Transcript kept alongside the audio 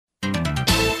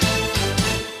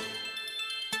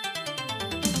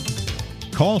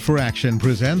Call for Action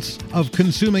presents Of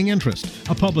Consuming Interest,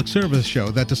 a public service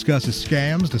show that discusses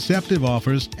scams, deceptive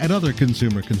offers, and other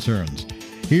consumer concerns.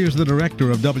 Here's the director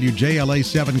of WJLA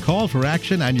 7 Call for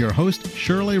Action and your host,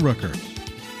 Shirley Rooker.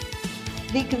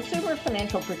 The Consumer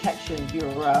Financial Protection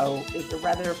Bureau is a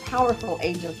rather powerful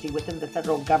agency within the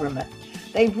federal government.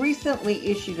 They've recently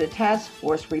issued a task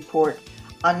force report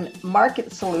on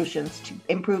market solutions to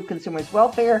improve consumers'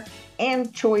 welfare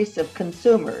and choice of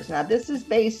consumers. Now, this is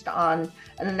based on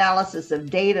an analysis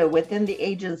of data within the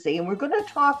agency, and we're going to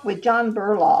talk with John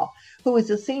Berlau, who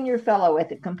is a senior fellow at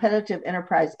the Competitive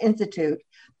Enterprise Institute,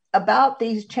 about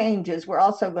these changes. We're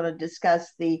also going to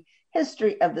discuss the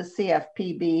history of the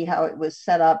CFPB, how it was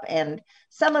set up, and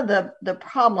some of the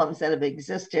problems that have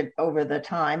existed over the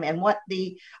time, and what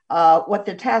the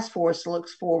task force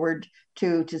looks forward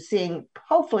to seeing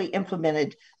hopefully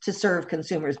implemented to serve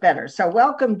consumers better. So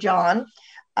welcome, John.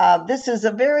 This is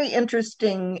a very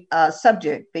interesting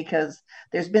subject because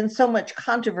there's been so much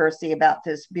controversy about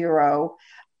this bureau,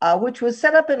 which was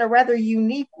set up in a rather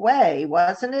unique way,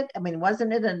 wasn't it? I mean,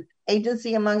 wasn't it an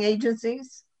agency among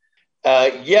agencies?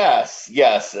 Yes.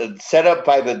 Set up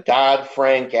by the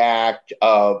Dodd-Frank Act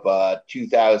of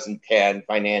 2010,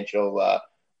 financial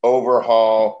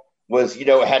overhaul, was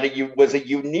a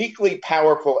uniquely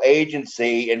powerful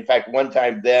agency. In fact, one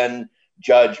time then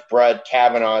Judge Brett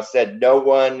Kavanaugh said no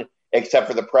one except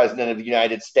for the President of the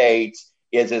United States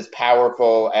is as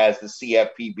powerful as the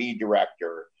CFPB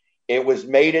director. It was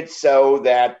made it so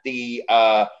that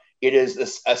it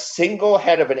is a single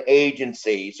head of an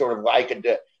agency, sort of like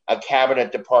a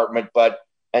cabinet department, but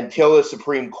until a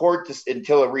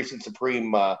recent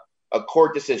Supreme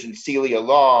Court decision, Celia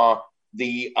Law,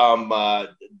 the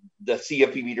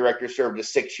CFPB director served a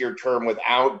 6-year term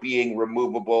without being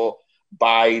removable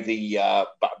by the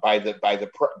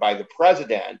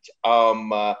president.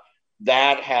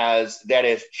 That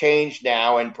has changed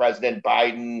now, and President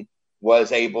Biden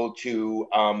was able to.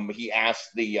 He asked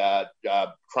the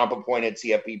Trump-appointed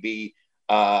CFPB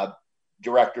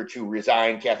director to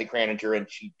resign, Kathy Kraninger,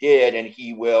 and she did, and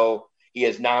he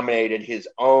has nominated his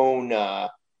own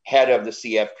head of the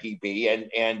CFPB,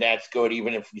 and that's good,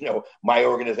 even if my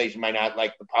organization might not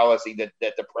like the policy that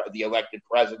the elected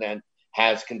president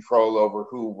has control over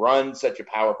who runs such a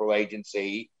powerful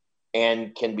agency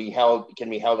and can be held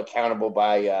accountable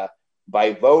by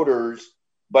voters.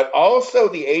 But also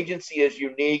the agency is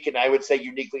unique, and I would say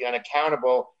uniquely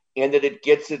unaccountable, in that it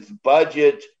gets its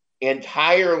budget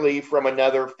entirely from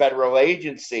another federal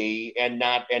agency and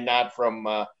not from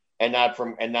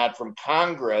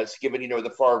Congress. Given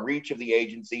the far reach of the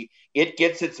agency, it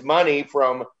gets its money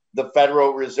from the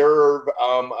Federal Reserve,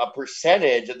 a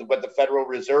percentage of what the Federal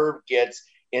Reserve gets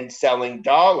in selling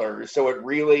dollars. So it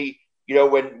really,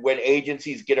 when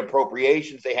agencies get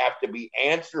appropriations, they have to be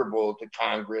answerable to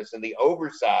Congress and the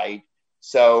oversight.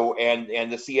 So and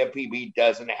the CFPB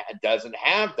doesn't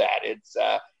have that. It's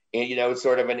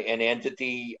sort of an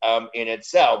entity in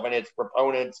itself, and its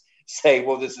proponents say,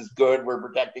 well, this is good. We're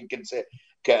protecting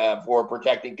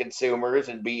consumers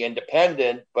and be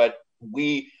independent. But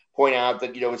we point out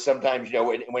that, sometimes,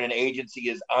 when an agency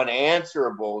is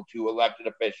unanswerable to elected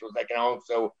officials, that can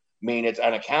also mean it's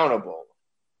unaccountable.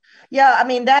 Yeah, I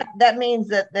mean, that means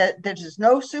that there's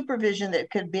no supervision that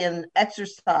could be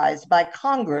exercised by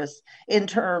Congress in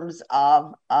terms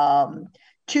of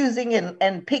choosing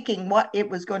and picking what it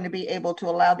was going to be able to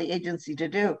allow the agency to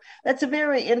do. That's a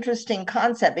very interesting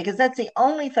concept, because that's the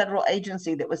only federal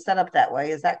agency that was set up that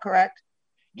way. Is that correct?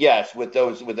 Yes, with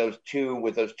those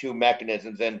two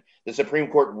mechanisms, and the Supreme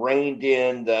Court reined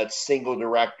in the single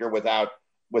director without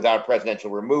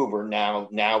presidential remover.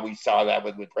 Now we saw that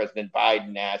with President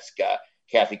Biden ask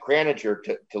Kathy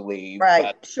Kraninger to leave.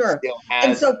 Right, sure. Still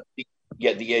has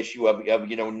the issue of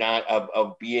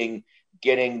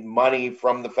getting money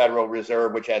from the Federal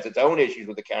Reserve, which has its own issues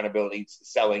with accountability,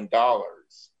 selling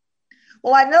dollars.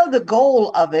 Well, I know the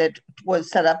goal of it was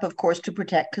set up, of course, to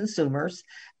protect consumers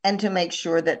and to make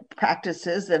sure that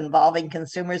practices involving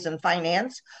consumers and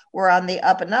finance were on the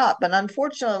up and up. But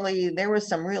unfortunately, there were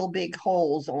some real big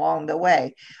holes along the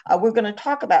way. We're going to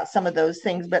talk about some of those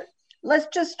things, but let's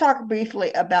just talk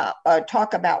briefly about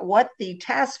what the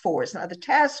task force. Now, the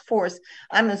task force,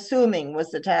 I'm assuming, was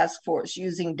the task force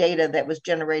using data that was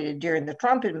generated during the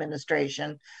Trump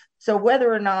administration. So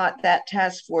whether or not that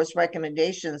task force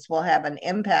recommendations will have an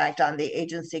impact on the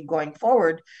agency going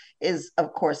forward is,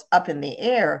 of course, up in the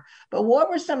air. But what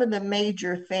were some of the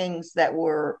major things that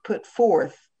were put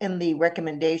forth in the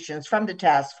recommendations from the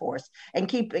task force?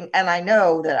 And I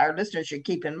know that our listeners should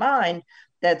keep in mind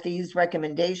that these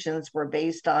recommendations were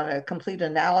based on a complete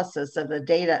analysis of the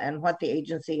data and what the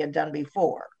agency had done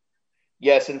before.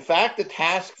 Yes, in fact, the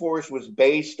task force was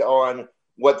based on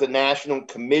what the National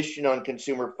Commission on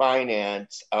Consumer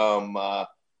Finance,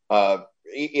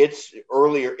 its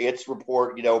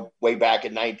report, way back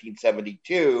in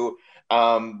 1972.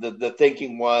 The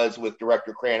thinking was with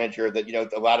Director Kraninger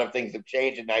that a lot of things have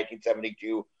changed in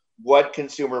 1972. What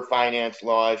consumer finance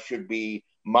laws should be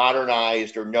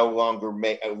modernized or no longer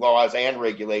laws and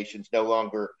regulations no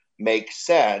longer make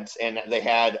sense, and they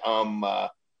had a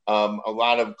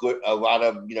lot of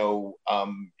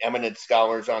eminent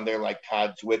scholars on there, like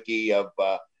Todd Zwicky of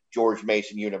George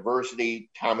Mason University,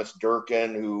 Thomas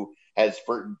Durkin, who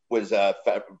was a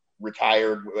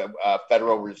retired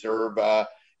Federal Reserve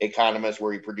economist,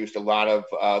 where he produced a lot of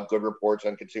good reports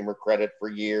on consumer credit for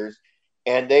years.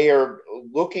 And they are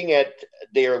looking at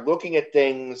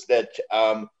things that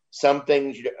a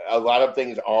lot of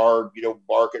things are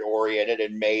market oriented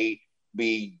and may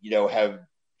be have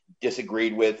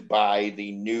disagreed with by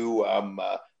the new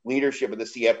leadership of the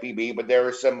CFPB, but there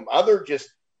are some other just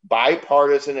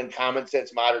bipartisan and common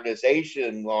sense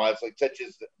modernization laws, such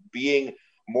as being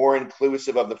more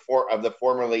inclusive of the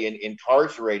formerly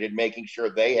incarcerated, making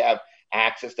sure they have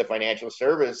access to financial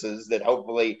services that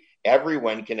hopefully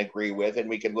everyone can agree with, and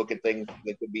we can look at things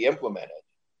that could be implemented.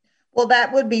 Well,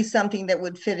 that would be something that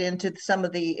would fit into some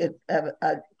of the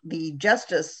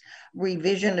justice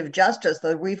revision of justice,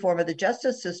 the reform of the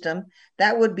justice system.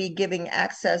 That would be giving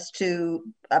access to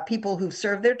people who've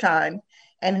served their time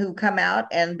and who come out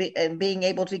and being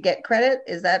able to get credit.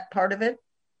 Is that part of it?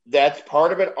 That's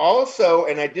part of it also,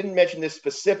 and I didn't mention this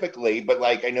specifically, but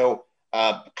I know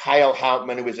Kyle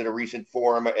Houtman, who was at a recent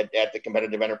forum at the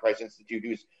Competitive Enterprise Institute,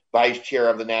 who's vice chair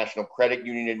of the National Credit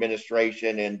Union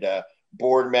Administration, and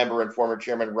board member and former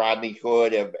chairman Rodney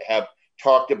Hood have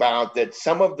talked about that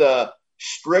some of the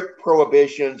strict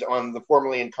prohibitions on the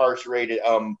formerly incarcerated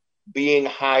being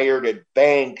hired at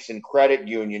banks and credit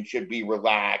unions should be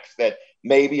relaxed. That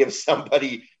maybe if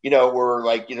somebody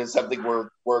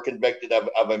were convicted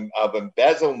of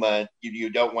embezzlement, you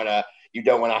don't want to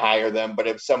hire them. But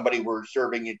if somebody were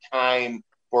serving a time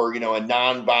for a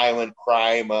nonviolent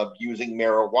crime of using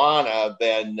marijuana,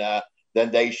 then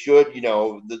they should,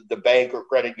 the bank or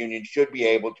credit union should be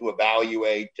able to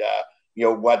evaluate,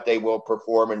 what they will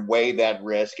perform and weigh that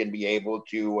risk and be able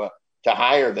to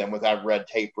hire them without red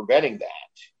tape preventing that.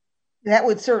 That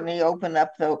would certainly open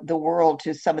up the world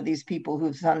to some of these people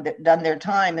who've done their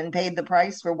time and paid the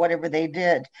price for whatever they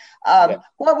did.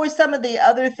 What were some of the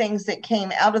other things that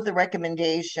came out of the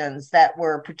recommendations that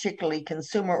were particularly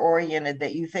consumer oriented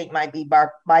that you think might be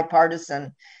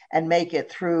bipartisan and make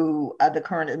it through the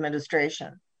current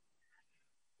administration?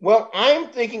 Well, I'm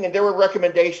thinking that there were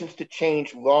recommendations to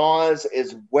change laws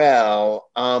as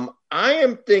well. I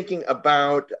am thinking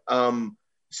about some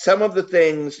of the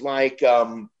things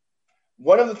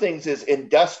one of the things is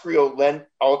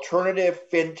alternative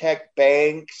fintech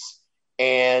banks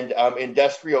and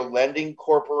industrial lending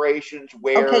corporations.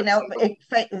 Okay, now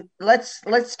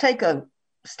let's take a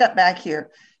step back here.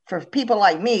 For people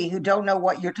like me who don't know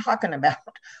what you're talking about,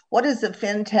 what is a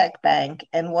fintech bank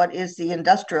and what is the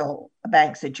industrial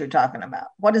banks that you're talking about?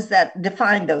 What does that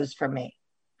define those for me?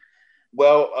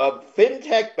 Well,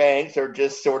 fintech banks are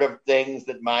just sort of things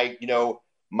that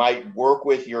might work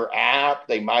with your app.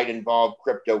 They might involve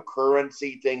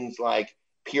cryptocurrency, things like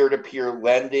peer-to-peer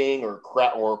lending or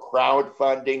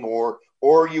crowdfunding,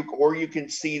 or you can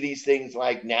see these things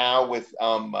like now with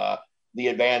the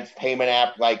advanced payment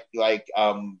app like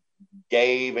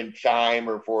Dave and Chime,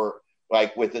 or for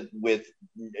with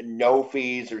no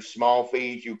fees or small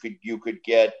fees, you could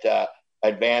get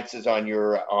advances on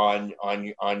your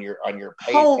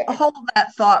pay. Hold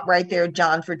that thought right there,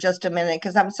 John, for just a minute,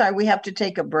 because I'm sorry, we have to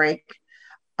take a break.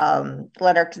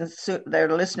 Let their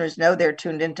listeners know they're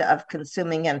tuned into Of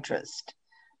Consuming Interest.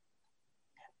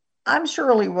 I'm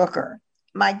Shirley Rooker.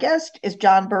 My guest is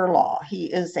John Berlau.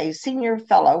 He is a senior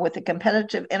fellow with the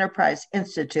Competitive Enterprise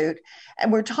Institute,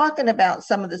 and we're talking about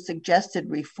some of the suggested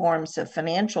reforms of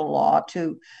financial law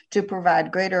to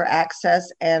provide greater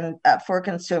access and for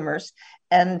consumers,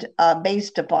 and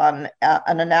based upon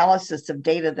an analysis of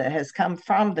data that has come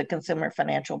from the Consumer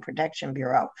Financial Protection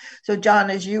Bureau. So, John,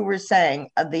 as you were saying,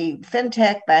 the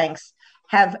fintech banks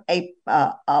have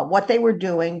what they were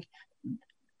doing,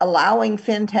 allowing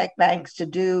fintech banks to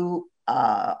do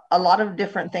a lot of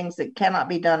different things that cannot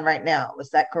be done right now. Was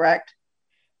that correct?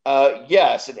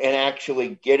 Yes, and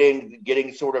actually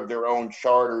getting sort of their own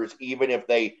charters, even if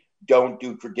they don't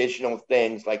do traditional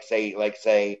things like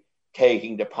say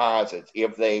taking deposits.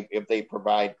 If they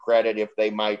provide credit, if they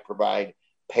might provide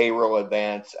payroll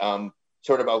advance,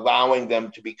 sort of allowing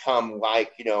them to become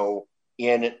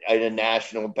in a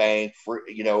national bank for,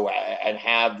 and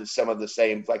have some of the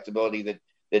same flexibility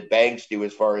that banks do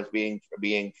as far as being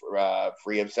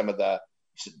free of some of the,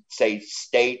 say,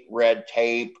 state red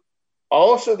tape.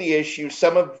 Also, the issue,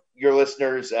 some of your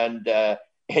listeners and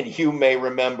you may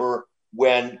remember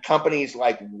when companies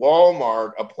like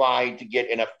Walmart applied to get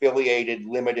an affiliated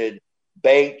limited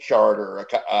bank charter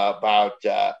about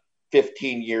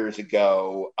 15 years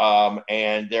ago.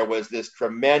 And there was this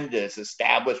tremendous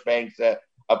established banks that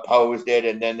opposed it.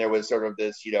 And then there was sort of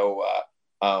this,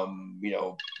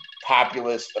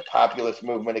 populist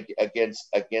movement against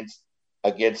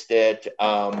it.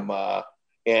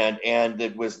 And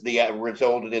it was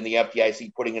resulted in the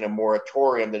FDIC putting in a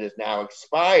moratorium that is now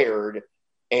expired.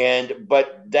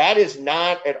 But that is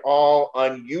not at all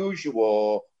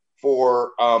unusual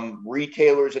for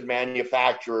retailers and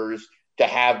manufacturers to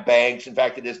have banks. In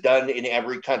fact, it is done in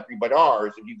every country but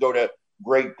ours. If you go to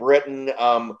Great Britain,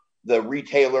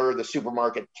 the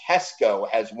supermarket Tesco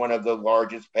has one of the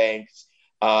largest banks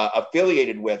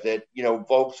affiliated with it.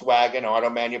 Volkswagen auto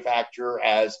manufacturer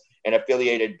has an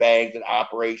affiliated bank that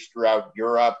operates throughout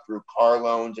Europe through car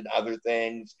loans and other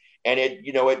things. And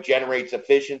it generates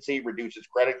efficiency, reduces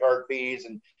credit card fees,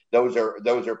 and those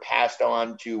are passed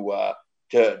on to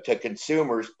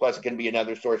consumers. Plus, it can be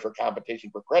another source for competition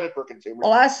for credit for consumers.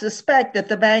 Well, I suspect that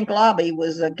the bank lobby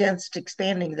was against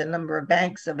expanding the number of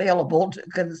banks available to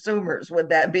consumers. Would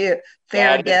that be a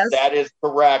fair guess? That is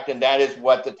correct, and that is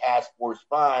what the task force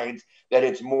finds, that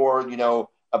it's more,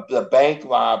 the bank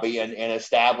lobby and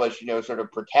establish, sort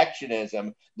of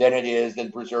protectionism than it is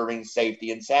than preserving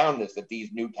safety and soundness, that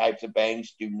these new types of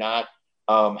banks do not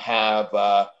have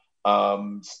are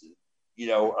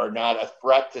not a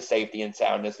threat to safety and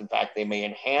soundness. In fact, they may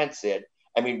enhance it.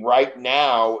 I mean, right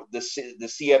now, the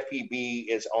CFPB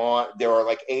is on, there are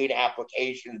like 8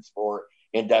 applications for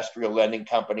industrial lending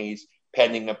companies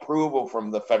pending approval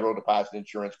from the Federal Deposit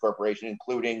Insurance Corporation,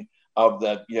 including of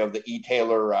the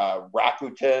e-tailer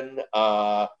Rakuten,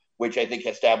 which I think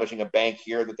establishing a bank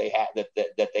here that they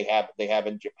have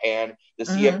in Japan. The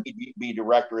CFPB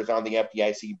director is on the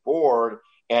FDIC board.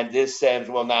 And this says,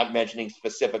 well, not mentioning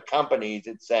specific companies,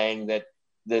 it's saying that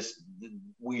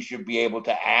we should be able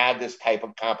to add this type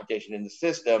of competition in the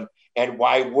system. And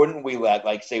why wouldn't we let,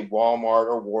 like, say, Walmart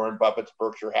or Warren Buffett's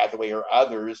Berkshire Hathaway or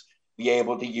others be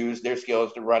able to use their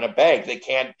skills to run a bank? They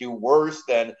can't do worse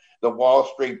than the Wall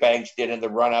Street banks did in the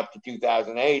run up to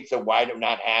 2008. So why do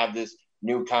not have this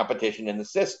new competition in the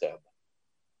system?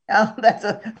 Oh, that's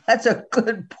a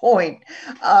good point.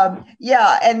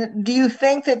 Yeah. And do you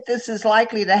think that this is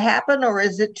likely to happen, or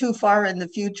is it too far in the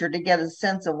future to get a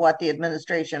sense of what the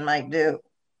administration might do?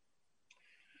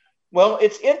 Well,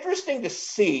 it's interesting to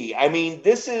see. I mean,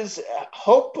 this is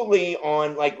hopefully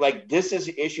on like this is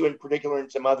an issue in particular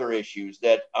and some other issues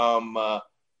that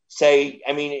say,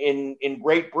 I mean, in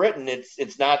Great Britain,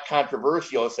 it's not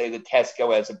controversial to say that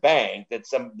Tesco as a bank, that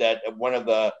one of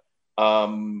the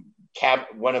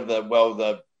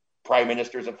the prime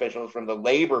minister's officials from the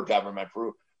Labor government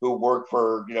who worked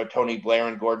for Tony Blair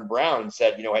and Gordon Brown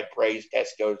said had praised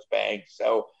Tesco's bank.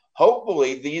 So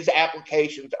hopefully these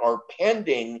applications are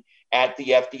pending at the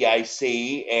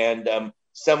FDIC, and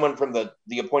someone from the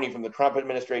appointee from the Trump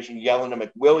administration, Yelena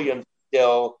McWilliams,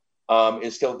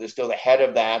 is still the head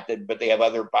of that, but they have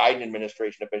other Biden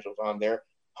administration officials on there.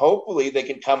 Hopefully they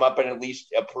can come up and at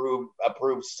least approve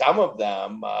some of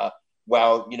them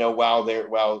while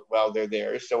they're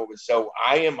there. So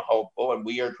I am hopeful, and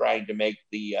we are trying to make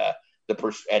at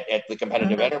the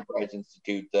Competitive Enterprise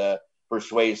Institute the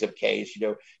persuasive case,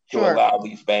 to allow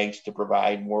these banks to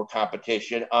provide more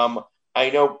competition. I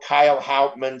know Kyle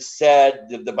Hauptman said,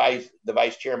 the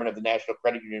vice chairman of the National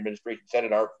Credit Union Administration, said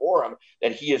at our forum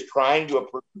that he is trying to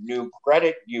approve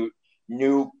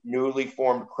newly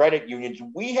formed credit unions.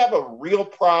 We have a real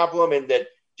problem in that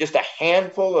just a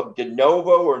handful of de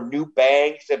novo or new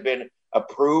banks have been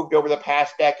approved over the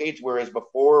past decades, whereas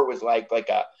before it was like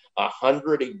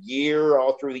 100 a year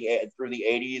all through the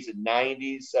 80s and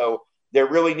 90s. So there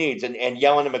really needs, and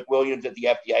Yelena McWilliams at the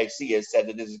FDIC has said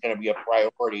that this is going to be a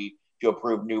priority to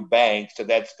approve new banks. So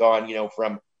that's gone,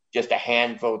 from just a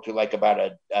handful to like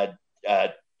about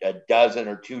a dozen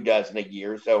or 2 dozen a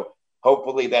year. So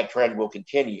hopefully that trend will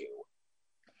continue.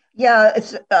 Yeah,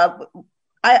 it's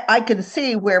I can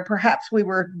see where perhaps we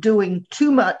were doing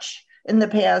too much in the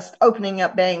past, opening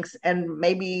up banks, and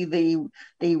maybe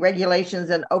the regulations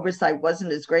and oversight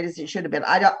wasn't as great as it should have been.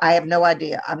 I have no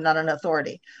idea. I'm not an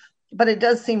authority. but it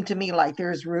does seem to me like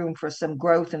there's room for some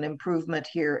growth and improvement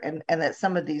here, and that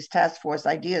some of these task force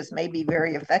ideas may be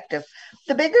very effective.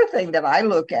 The bigger thing that I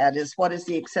look at is what is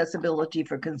the accessibility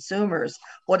for consumers?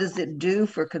 What does it do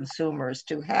for consumers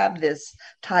to have this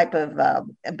type of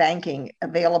banking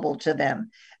available to them?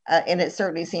 And it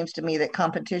certainly seems to me that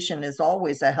competition is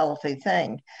always a healthy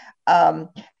thing. Now,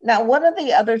 one of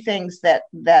the other things that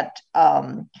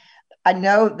I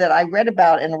know that I read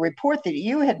about in a report that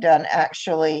you had done,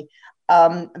 actually,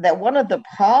 that one of the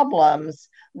problems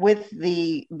with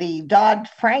the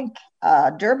Dodd-Frank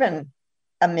Durbin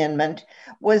Amendment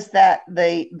was that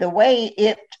the way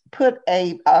it put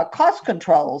a cost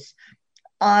controls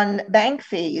on bank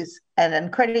fees and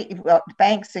then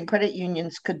banks and credit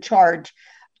unions could charge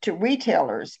to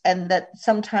retailers, and that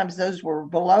sometimes those were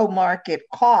below market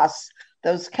costs,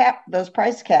 those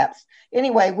price caps.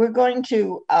 Anyway, we're going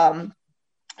to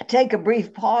take a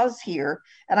brief pause here,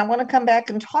 and I want to come back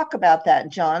and talk about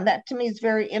that, John. That to me is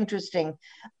very interesting.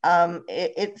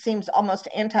 It seems almost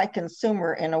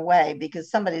anti-consumer in a way,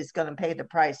 because somebody's going to pay the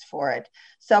price for it.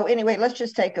 So anyway, let's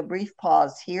just take a brief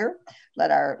pause here. Let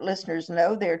our listeners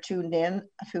know they're tuned in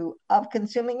to Of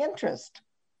Consuming Interest.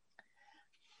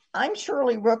 I'm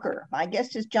Shirley Rooker. My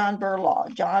guest is John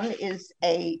Berlau. John is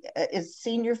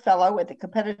senior fellow at the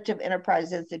Competitive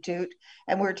Enterprise Institute,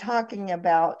 and we're talking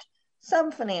about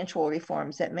some financial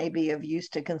reforms that may be of use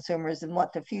to consumers and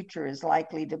what the future is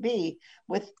likely to be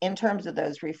in terms of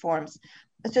those reforms.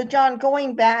 So, John,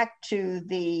 going back to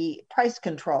the price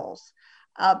controls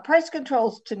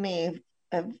to me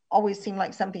have always seemed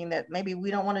like something that maybe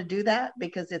we don't want to do that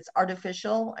because it's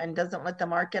artificial and doesn't let the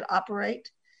market operate.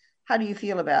 How do you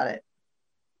feel about it?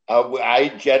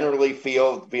 I generally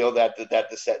feel that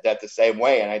the same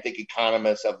way, and I think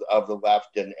economists of the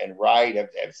left and right have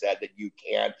said that you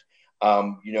can't,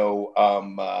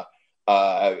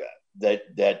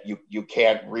 that you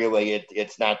can't really.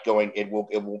 It's not going. It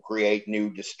will create new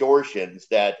distortions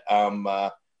that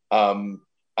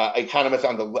economists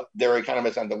there are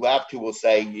economists on the left who will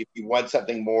say if you want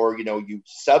something more, you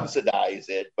subsidize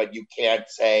it, but you can't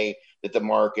say that the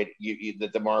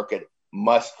market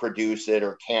must produce it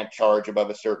or can't charge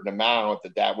above a certain amount.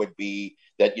 That would be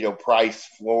that price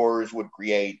floors would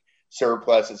create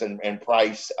surpluses and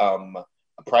price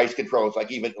controls.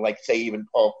 Even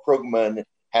Paul Krugman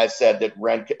has said that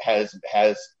rent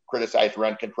has criticized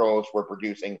rent controls for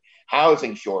producing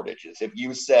housing shortages. If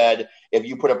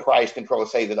you put a price control,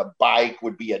 say that a bike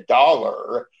would be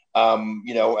 $1,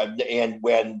 and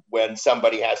when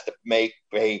somebody has to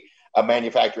a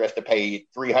manufacturer has to pay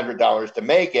 $300 to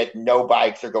make it, no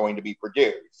bikes are going to be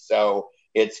produced. So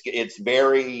it's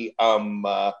very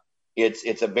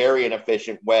it's a very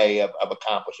inefficient way of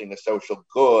accomplishing a social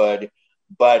good.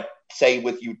 But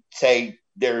there's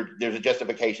a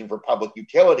justification for public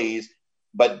utilities,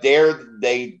 but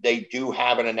they do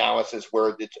have an analysis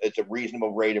where it's a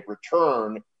reasonable rate of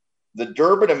return. The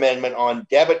Durbin Amendment on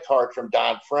debit cards from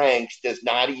Dodd-Frank does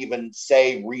not even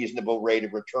say reasonable rate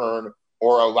of return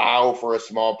or allow for a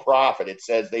small profit. It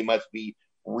says they must be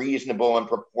reasonable and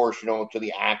proportional to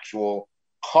the actual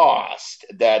cost,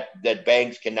 that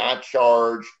banks cannot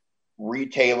charge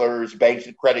retailers, banks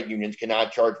and credit unions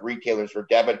cannot charge retailers for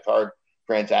debit card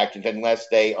transactions unless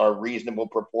they are reasonable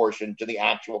proportion to the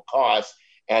actual cost,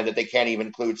 and that they can't even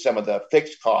include some of the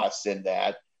fixed costs in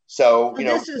that. So,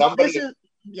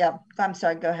 yeah, I'm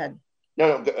sorry, go ahead.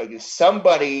 No,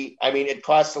 somebody, it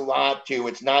costs a lot too.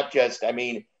 It's not just,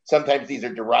 sometimes these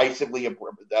are derisively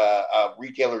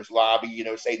retailers lobby,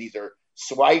 say these are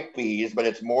swipe fees, but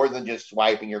it's more than just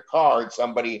swiping your card.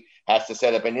 Somebody has to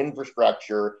set up an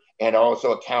infrastructure and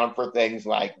also account for things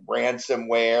like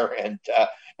ransomware and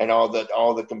all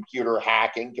the computer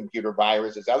hacking, computer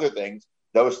viruses, other things.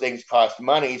 Those things cost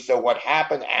money. So what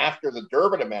happened after the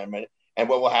Durbin Amendment, and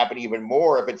what will happen even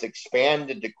more if it's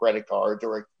expanded to credit cards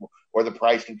or the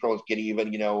price controls get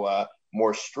even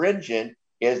more stringent,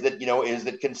 is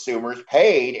that consumers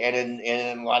paid, and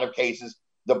in a lot of cases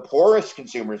the poorest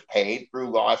consumers paid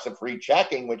through loss of free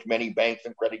checking, which many banks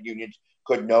and credit unions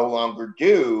could no longer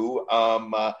do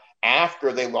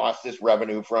after they lost this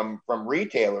revenue from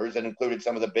retailers, and included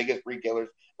some of the biggest retailers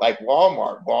like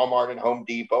Walmart and Home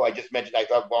Depot. I just mentioned I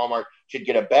thought Walmart should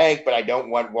get a bank, but I don't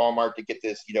want Walmart to get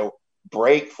this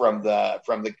break from the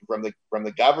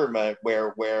government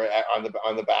where on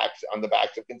the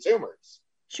backs of consumers.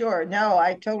 Sure. No,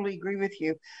 I totally agree with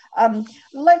you.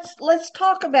 Let's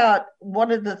talk about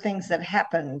one of the things that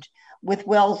happened with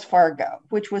Wells Fargo,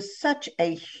 which was such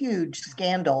a huge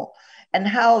scandal, and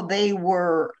how they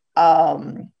were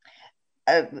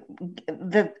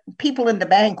the people in the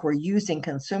bank were using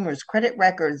consumers' credit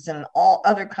records and all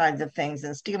other kinds of things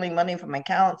and stealing money from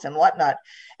accounts and whatnot.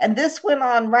 And this went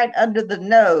on right under the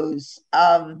nose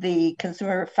of the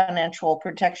Consumer Financial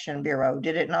Protection Bureau,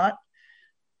 did it not?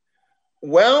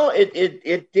 Well, it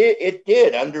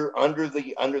did under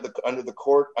the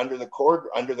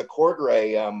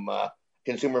Cordray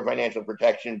Consumer Financial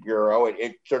Protection Bureau.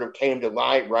 It sort of came to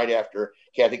light right after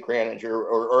Kathy Kraninger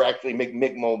or actually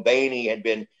Mick Mulvaney had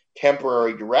been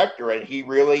temporary director, and he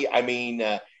really,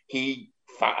 he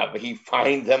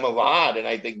fined them a lot, and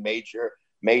I think made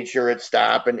sure it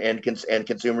stopped, and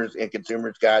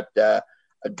consumers got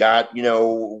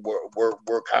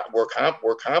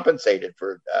were compensated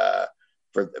for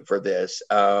this.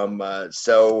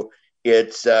 So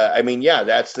it's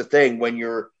that's the thing when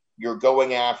you're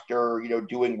going after,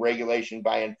 doing regulation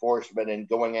by enforcement and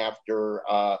going after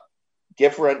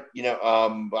different,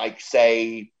 like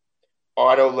say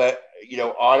auto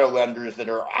lenders that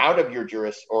are out of your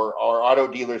or auto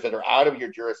dealers that are out of your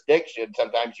jurisdiction.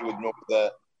 Sometimes you ignore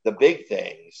the big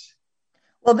things.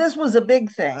 Well, this was a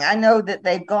big thing. I know that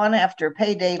they've gone after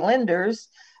payday lenders,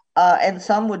 and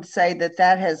some would say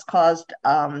that has caused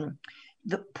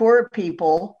the poor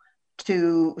people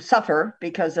to suffer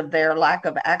because of their lack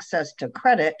of access to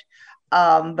credit.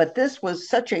 But this was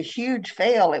such a huge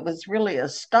fail. It was really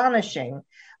astonishing.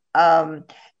 Do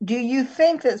you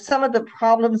think that some of the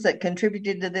problems that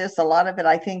contributed to this, a lot of it,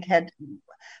 I think, had,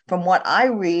 from what I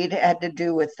read, had to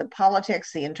do with the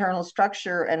politics, the internal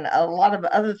structure, and a lot of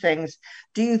other things.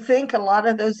 Do you think a lot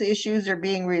of those issues are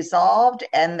being resolved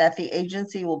and that the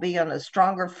agency will be on a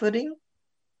stronger footing?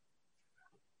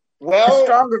 Well, a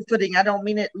stronger footing. I don't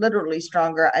mean it literally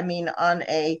stronger. I mean on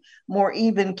a more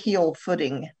even keel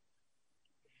footing.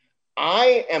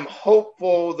 I am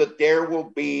hopeful that there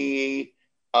will be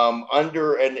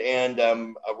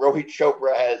Rohit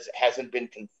Chopra hasn't been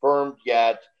confirmed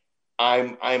yet.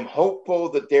 I'm hopeful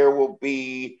that there will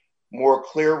be more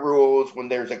clear rules when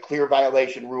there's a clear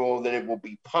violation rule, that it will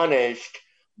be punished,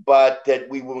 but that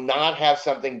we will not have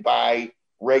something by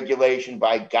regulation,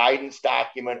 by guidance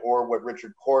document, or what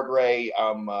Richard Cordray,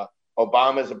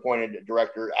 Obama's appointed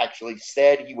director, actually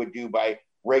said he would do by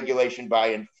regulation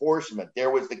by enforcement.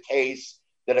 There was the case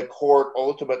that a court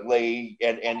ultimately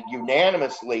and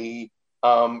unanimously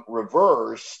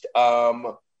reversed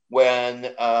when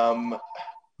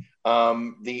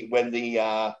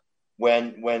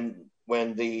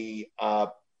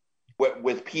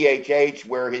with PHH,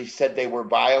 where he said they were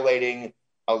violating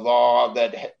a law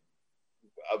that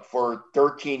for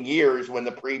 13 years, when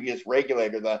the previous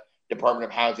regulator, the Department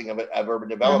of Housing of Urban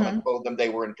Development, told them they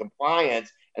were in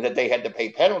compliance and that they had to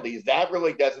pay penalties. That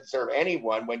really doesn't serve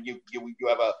anyone when you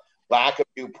have a lack of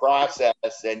due process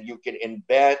and you can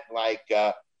invent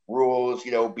rules,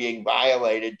 being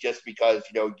violated just because,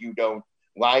 you don't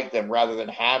like them, rather than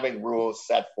having rules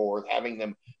set forth, having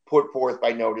them put forth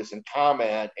by notice and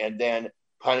comment, and then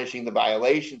punishing the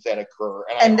violations that occur.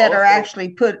 And that are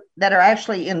actually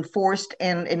enforced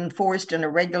in a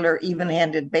regular,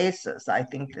 even-handed basis. I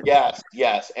think that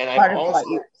yes. And part of what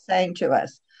you're saying to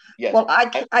us. Yes. Well, I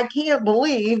can't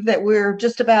believe that we're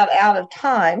just about out of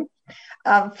time.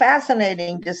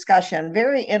 Fascinating discussion,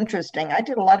 very interesting. I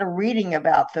did a lot of reading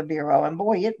about the Bureau, and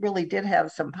boy, it really did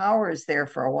have some powers there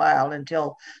for a while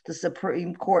until the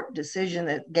Supreme Court decision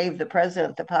that gave the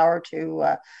president the power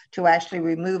to actually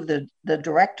remove the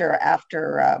director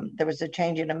after there was a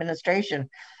change in administration.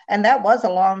 And that was a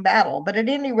long battle. But at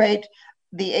any rate,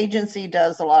 the agency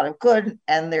does a lot of good,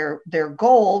 and their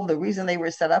goal, the reason they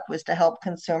were set up, was to help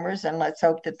consumers, and let's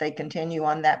hope that they continue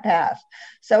on that path.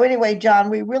 So anyway, John,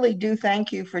 we really do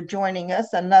thank you for joining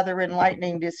us. Another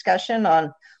enlightening discussion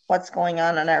on what's going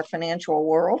on in our financial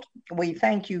world. We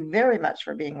thank you very much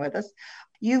for being with us.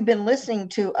 You've been listening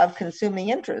to Of Consuming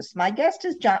Interest. My guest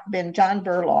has been John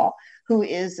Berlau, who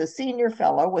is a senior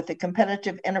fellow with the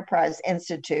Competitive Enterprise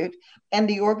Institute, and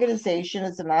the organization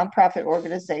is a nonprofit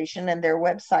organization, and their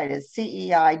website is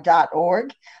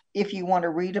cei.org if you want to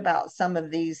read about some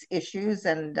of these issues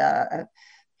and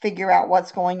figure out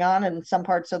what's going on in some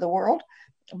parts of the world.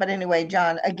 But anyway,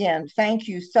 John, again, thank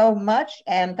you so much,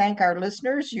 and thank our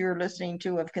listeners. You're listening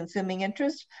to Of Consuming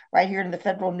Interest right here in the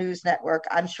Federal News Network.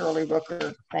 I'm Shirley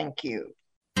Rooker. Thank you.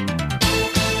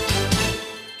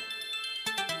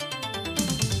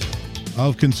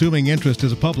 Of Consuming Interest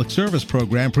is a public service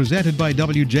program presented by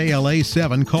WJLA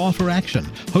 7 Call for Action,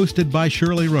 hosted by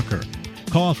Shirley Rooker.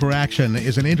 Call for Action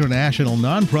is an international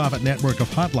nonprofit network of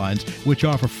hotlines which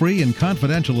offer free and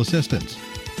confidential assistance.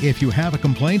 If you have a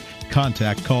complaint,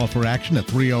 contact Call for Action at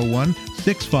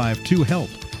 301-652-HELP.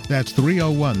 That's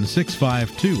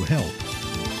 301-652-HELP.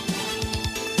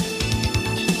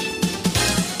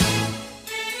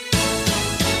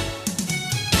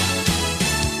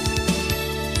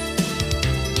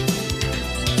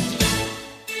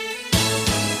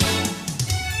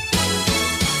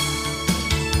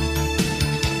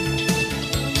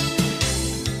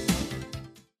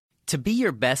 To be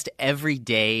your best every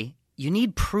day, you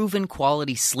need proven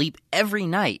quality sleep every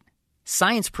night.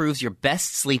 Science proves your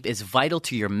best sleep is vital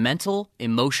to your mental,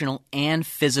 emotional, and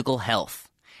physical health.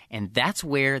 And that's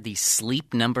where the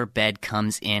Sleep Number bed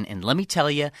comes in. And let me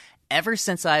tell you, ever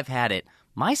since I've had it,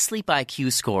 my sleep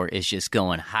IQ score is just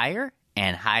going higher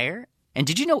and higher. And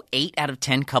did you know 8 out of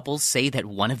 10 couples say that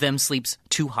one of them sleeps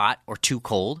too hot or too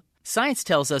cold? Science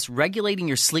tells us regulating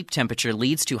your sleep temperature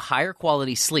leads to higher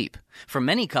quality sleep. For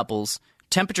many couples,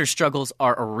 temperature struggles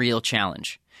are a real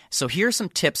challenge. So here are some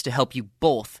tips to help you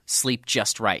both sleep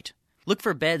just right. Look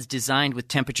for beds designed with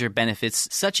temperature benefits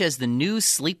such as the new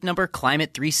Sleep Number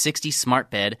Climate 360 Smart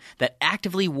Bed that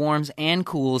actively warms and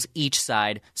cools each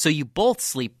side so you both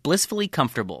sleep blissfully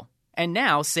comfortable. And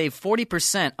now save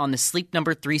 40% on the Sleep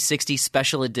Number 360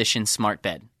 Special Edition Smart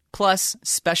Bed. Plus,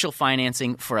 special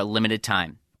financing for a limited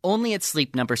time. Only at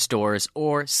Sleep Number stores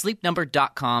or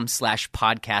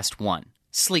sleepnumber.com/podcast1.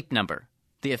 Sleep Number,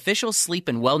 the official sleep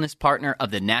and wellness partner of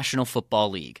the National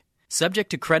Football League. Subject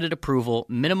to credit approval,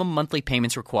 minimum monthly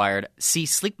payments required. See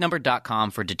sleepnumber.com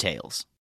for details.